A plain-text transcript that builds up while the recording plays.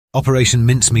Operation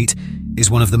Mincemeat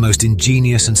is one of the most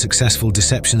ingenious and successful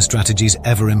deception strategies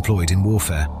ever employed in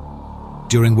warfare.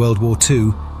 During World War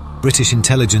II, British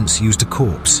intelligence used a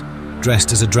corpse,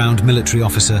 dressed as a drowned military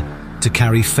officer, to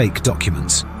carry fake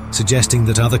documents, suggesting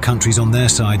that other countries on their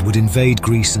side would invade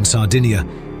Greece and Sardinia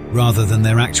rather than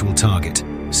their actual target,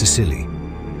 Sicily.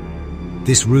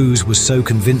 This ruse was so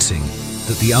convincing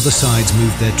that the other sides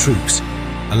moved their troops,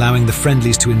 allowing the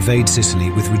friendlies to invade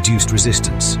Sicily with reduced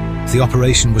resistance. The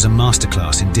operation was a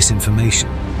masterclass in disinformation,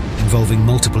 involving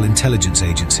multiple intelligence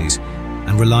agencies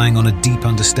and relying on a deep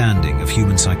understanding of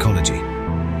human psychology.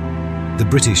 The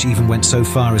British even went so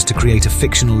far as to create a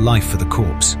fictional life for the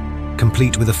corpse,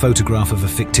 complete with a photograph of a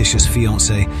fictitious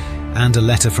fiancé and a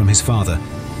letter from his father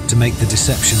to make the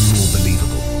deception more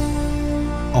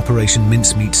believable. Operation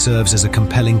Mincemeat serves as a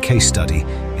compelling case study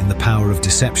in the power of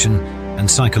deception and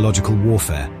psychological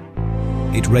warfare.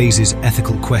 It raises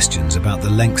ethical questions about the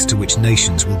lengths to which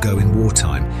nations will go in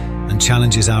wartime and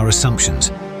challenges our assumptions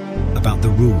about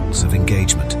the rules of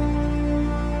engagement.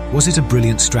 Was it a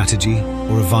brilliant strategy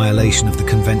or a violation of the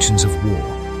conventions of war?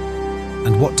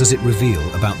 And what does it reveal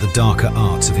about the darker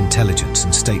arts of intelligence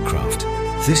and statecraft?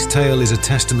 This tale is a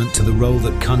testament to the role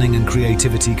that cunning and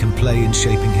creativity can play in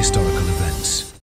shaping historical events.